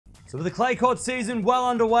So with the clay court season well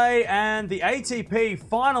underway and the ATP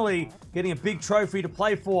finally getting a big trophy to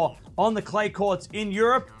play for on the clay courts in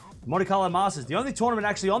Europe, Monte Carlo Masters, the only tournament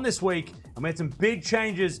actually on this week, and we had some big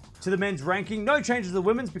changes to the men's ranking. No changes to the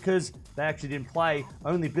women's because they actually didn't play,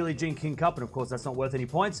 only Billie Jean King Cup, and of course that's not worth any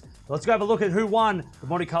points. But let's go have a look at who won the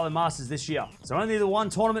Monte Carlo Masters this year. So only the one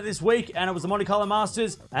tournament this week, and it was the Monte Carlo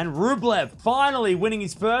Masters, and Rublev finally winning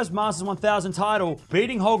his first Masters 1000 title,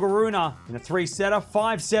 beating Holger Rune in a 3-setter,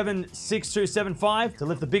 5-7, 6-2, 7-5, to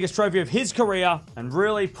lift the biggest trophy of his career, and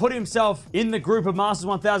really put himself in the group of Masters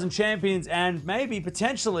 1000 champions, and maybe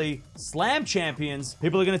potentially Slam champions.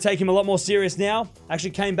 People are going to take him a lot more serious now. Actually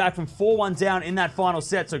came back from 4-1 down in that final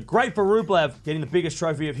set, so great for Rublev getting the biggest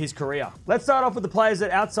trophy of his career. Let's start off with the players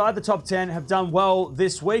that outside the top 10 have done well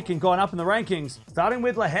this week and gone up in the rankings. Starting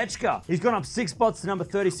with Lehechka. He's gone up 6 spots to number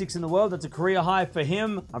 36 in the world. That's a career high for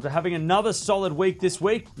him after having another solid week this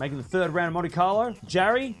week, making the 3rd round of Monte Carlo.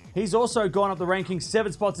 Jarry, he's also gone up the rankings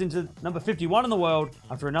 7 spots into number 51 in the world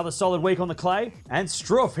after another solid week on the clay. And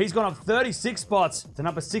Struff, he's gone up 36 spots to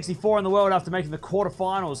number 64 in the world after making the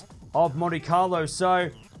quarterfinals of Monte Carlo. So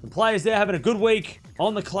the players there having a good week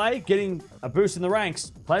on the clay, getting a boost in the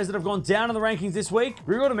ranks. Players that have gone down in the rankings this week.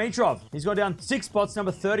 Grigor Dimitrov, he's gone down 6 spots,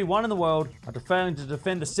 number 31 in the world, after failing to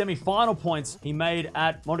defend the semi-final points he made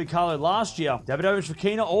at Monte Carlo last year. Davidovich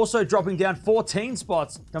Fokina also dropping down 14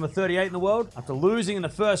 spots, number 38 in the world, after losing in the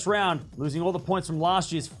first round, losing all the points from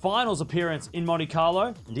last year's finals appearance in Monte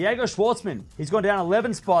Carlo. And Diego Schwartzman, he's gone down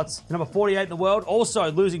 11 spots to number 48 in the world,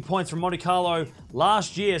 also losing points from Monte Carlo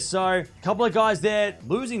last year. So a couple of guys there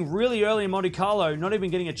losing really early in Monte Carlo, not even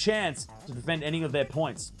getting a chance to defend any of their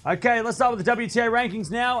points. Okay, let's start with the WTA rankings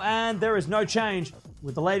now, and there is no change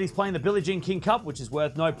with the ladies playing the Billie Jean King Cup, which is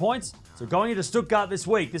worth no points. So going into Stuttgart this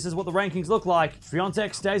week, this is what the rankings look like.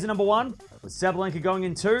 Swiatek stays at number 1, with Sabalenka going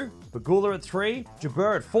in 2, Pegula at 3,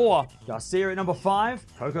 Jabeur at 4, Garcia at number 5,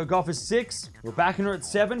 Coco Gauff is 6, Rybakina at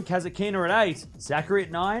 7, Kasatkina at 8, Zachary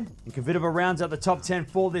at 9, and Kvitova rounds out the top 10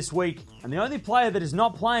 for this week. And the only player that is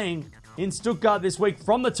not playing in Stuttgart this week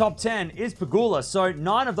from the top 10 is Pegula, so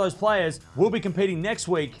 9 of those players will be competing next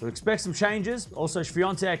week. So expect some changes. Also,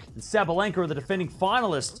 Swiatek and Sabalenka are the defending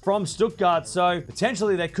finalists from Stuttgart, so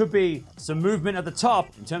potentially there could be some movement at the top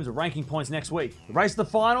in terms of ranking points next week. The race of the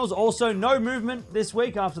finals, also no movement this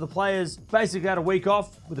week after the players basically had a week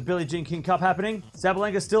off with the Billie Jean King Cup happening.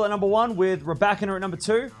 Sabalenka still at number 1 with Rybakina at number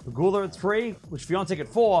 2, Pegula at 3, with Swiatek at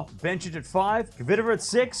 4, Bencic at 5, Kvitova at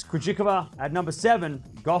 6, Krejcikova at number 7,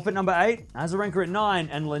 Gauff at number 8, Azarenka at 9,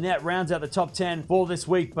 and Linette rounds out the top 10 for this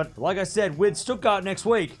week. But like I said, with Stuttgart next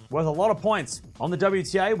week, worth a lot of points on the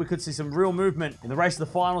WTA, we could see some real movement in the race of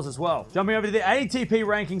the finals as well. Jumping over to the ATP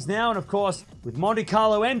rankings now, and of course, with Monte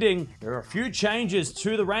Carlo ending, there are a few changes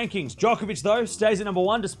to the rankings. Djokovic, though, stays at number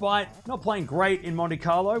 1 despite not playing great in Monte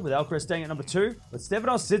Carlo, with Alcaraz staying at number 2. But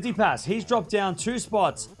Stefanos Tsitsipas, he's dropped down 2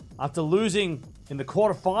 spots after losing in the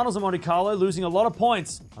quarterfinals of Monte Carlo, losing a lot of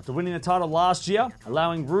points after winning the title last year,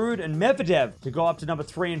 allowing Rune and Medvedev to go up to number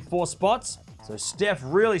 3 and 4 spots. So Steph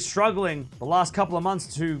really struggling the last couple of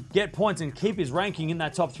months to get points and keep his ranking in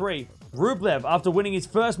that top 3. Rublev, after winning his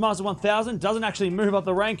first Masters 1000, doesn't actually move up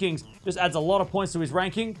the rankings, just adds a lot of points to his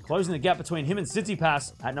ranking, closing the gap between him and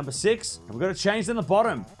Tsitsipas at number 6. And we've got a change in the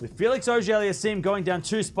bottom, with Felix Auger-Aliassime going down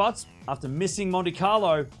 2 spots after missing Monte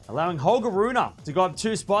Carlo, allowing Holger Rune to go up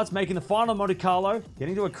 2 spots, making the final Monte Carlo,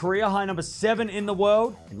 getting to a career high number 7 in the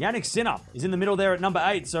world. And Jannik Sinner is in the middle there at number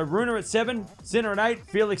 8. So Rune at 7, Sinner at 8,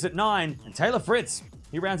 Felix at 9, and Taylor Fritz,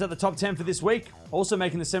 he rounds out the top 10 for this week, also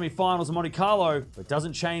making the semi-finals of Monte Carlo, but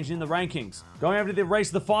doesn't change in the rankings. Going over to the race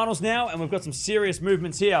of the finals now, and we've got some serious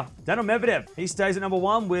movements here. Daniil Medvedev, he stays at number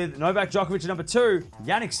 1 with Novak Djokovic at number 2.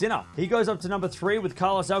 Jannik Sinner, he goes up to number 3 with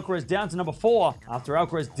Carlos Alcaraz down to number 4 after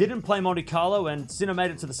Alcaraz didn't play Monte Carlo and Sinner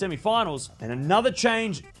made it to the semi-finals. And another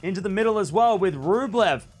change into the middle as well with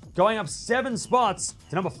Rublev going up 7 spots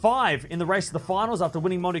to number 5 in the race of the finals after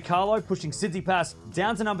winning Monte Carlo, pushing Tsitsipas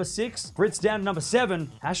down to number 6, Fritz down to number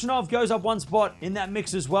 7. Khachanov goes up 1 spot in that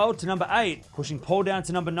mix as well to number 8, pushing Paul down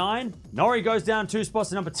to number 9. Norrie goes down 2 spots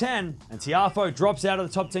to number 10, and Tiafoe drops out of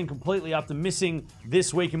the top 10 completely after missing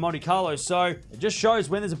this week in Monte Carlo. So it just shows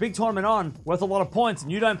when there's a big tournament on, worth a lot of points,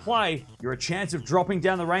 and you don't play, you're a chance of dropping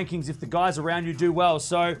down the rankings if the guys around you do well.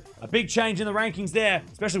 So a big change in the rankings there,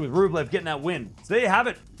 especially with Rublev getting that win. So there you have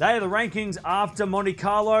it. They are the rankings after Monte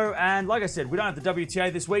Carlo, and like I said, we don't have the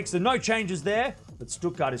WTA this week, so no changes there, but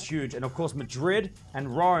Stuttgart is huge, and of course Madrid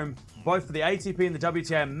and Rome, both for the ATP and the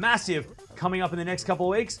WTA, are massive, coming up in the next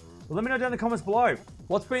couple of weeks. Well, let me know down in the comments below.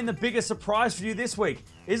 What's been the biggest surprise for you this week?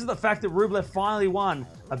 Is it the fact that Rublev finally won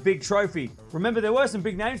a big trophy? Remember, there were some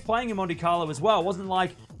big names playing in Monte Carlo as well. It wasn't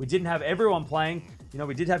like we didn't have everyone playing. You know,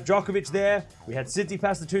 we did have Djokovic there. We had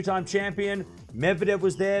Tsitsipas, the two-time champion. Medvedev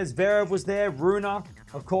was there. Zverev was there. Rune,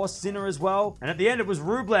 of course, Sinner as well. And at the end, it was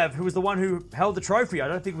Rublev who was the one who held the trophy. I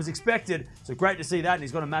don't think it was expected. So great to see that. And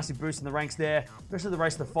he's got a massive boost in the ranks there, especially the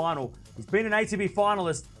race to the final. He's been an ATP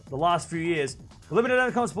finalist the last few years. Let me know in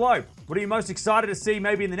the comments below. What are you most excited to see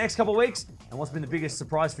maybe in the next couple of weeks? And what's been the biggest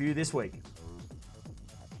surprise for you this week?